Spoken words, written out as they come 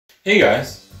Hey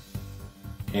guys,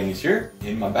 Andy's here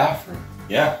in my bathroom.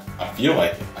 Yeah, I feel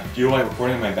like it. I feel like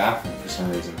recording in my bathroom for some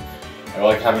reason. I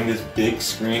like having this big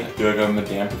screen. I feel like I'm a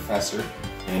damn professor,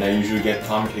 and I usually get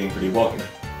commentating pretty well here.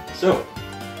 So,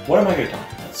 what am I going to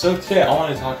talk about? So today I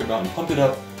want to talk about and pump it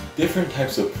up different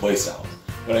types of playstyles.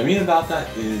 What I mean about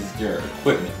that is their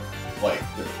equipment, like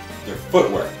their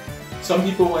footwear. Some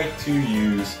people like to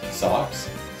use socks.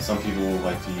 Some people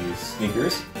like to use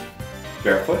sneakers,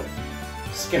 barefoot,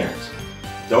 Skinners.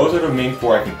 Those are the main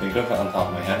four I can think of on top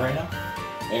of my head right now.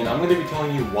 And I'm going to be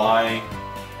telling you why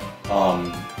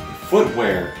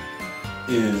footwear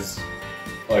is,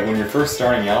 like when you're first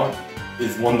starting out,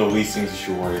 is one of the least things you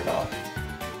should worry about.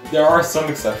 There are some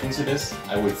exceptions to this,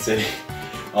 I would say.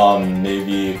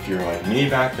 Maybe if you're like me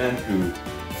back then, who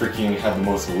freaking had the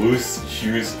most loose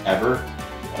shoes ever.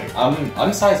 Like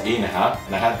I'm size 8.5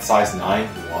 and I had size 9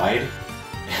 wide,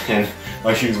 and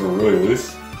my shoes were really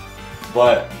loose.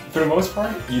 But for the most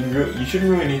part, you shouldn't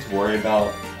really need to worry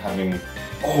about having,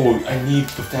 oh, I need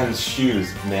Defense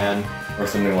shoes, man, or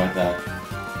something like that.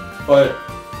 But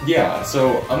yeah,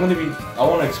 so I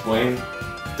want to explain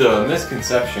the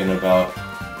misconception about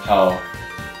how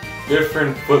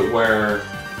different footwear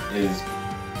is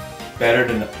better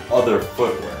than other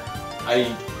footwear.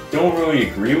 I don't really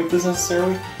agree with this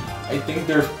necessarily. I think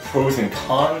there's pros and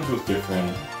cons with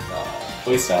different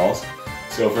playstyles.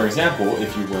 So for example,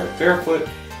 if you wear barefoot,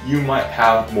 you might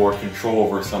have more control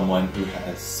over someone who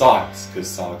has socks, because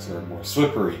socks are more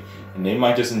slippery, and they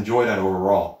might just enjoy that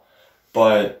overall.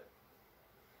 But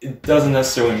it doesn't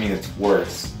necessarily mean it's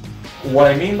worse. What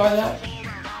I mean by that,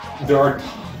 there are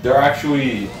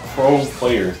actually pro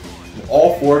players in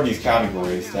all four of these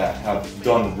categories that have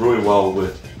done really well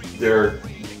with their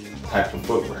type of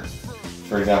footwear.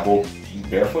 For example,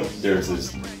 barefoot, there's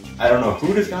this, I don't know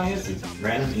who this guy is, this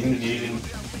random Indonesian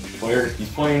player.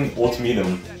 He's playing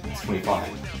Ultimatum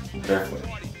 25, barefoot.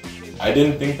 I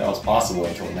didn't think that was possible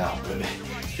until now, but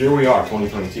here we are,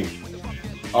 2022.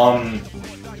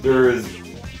 There's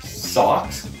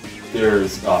socks,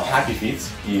 there's Happy Feet.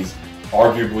 He's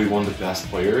arguably one of the best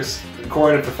players.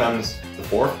 According to Profem's the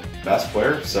 4th best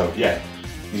player, so yeah,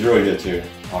 he's really good too,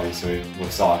 obviously,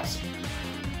 with socks.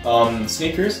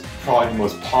 Sneakers, probably the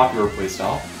most popular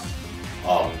playstyle.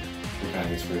 For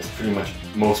this, pretty much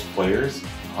most players,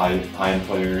 high-end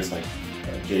players like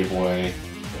J-Boy,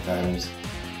 Defense,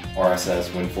 RSS,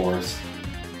 Windforce,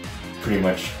 pretty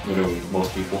much literally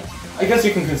most people. I guess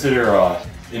you can consider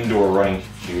indoor running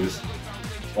shoes,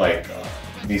 like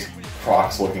these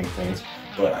Crocs looking things,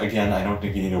 but again, I don't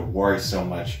think you need to worry so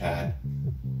much at,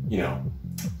 you know,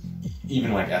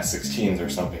 even like S16s or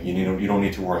something. You don't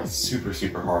need to worry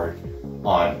super hard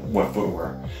on what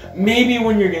footwear. Maybe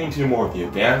when you're getting to more of the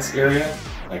advanced area,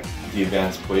 like the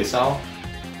advanced playstyle,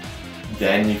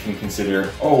 then you can consider,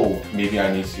 oh, maybe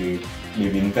I need to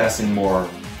invest in more,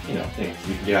 you know, things.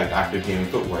 You can get like active gaming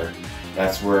footwear.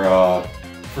 That's where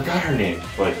forgot her name,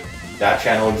 but that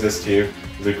channel exists too.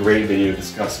 There's a great video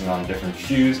discussing on different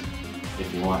shoes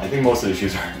if you want. I think most of the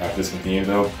shoes are discontinued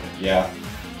though, but yeah.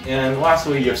 And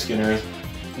lastly, you have Skinners.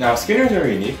 Now, Skinners are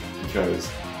unique because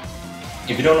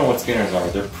if you don't know what Skinners are,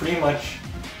 they're pretty much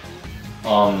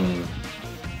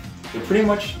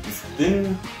this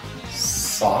thin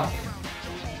sock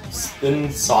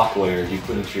layer you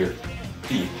put into your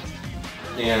feet.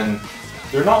 And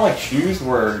they're not like shoes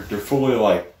where they're fully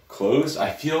like closed.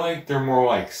 I feel like they're more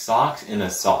like socks in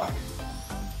a sock.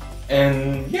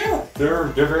 And yeah, they're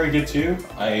very good too.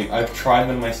 I've tried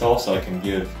them myself, so I can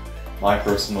give my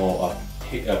personal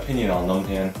opinion on them,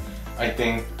 and I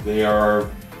think they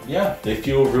are, yeah, they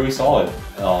feel really solid.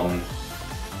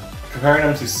 Comparing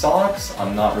them to socks,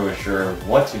 I'm not really sure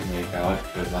what to make out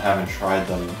because I haven't tried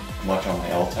them much on my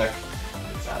L-Tech.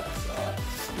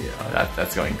 Yeah,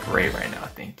 that's going great right now.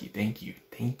 Thank you.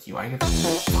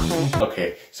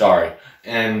 Okay, sorry.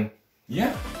 And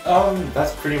yeah,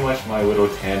 that's pretty much my little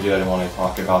tangent I want to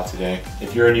talk about today.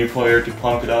 If you're a new player, to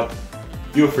pump it up,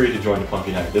 feel free to join the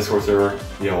Pumpkin Night Discord server.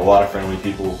 We have a lot of friendly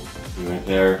people doing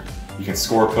there. You can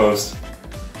score post,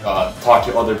 talk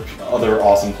to other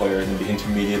awesome players in the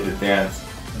intermediate, advanced,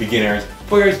 beginners,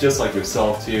 players just like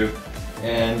yourself too.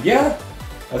 And yeah,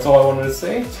 that's all I wanted to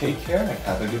say. Take care and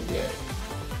have a good day.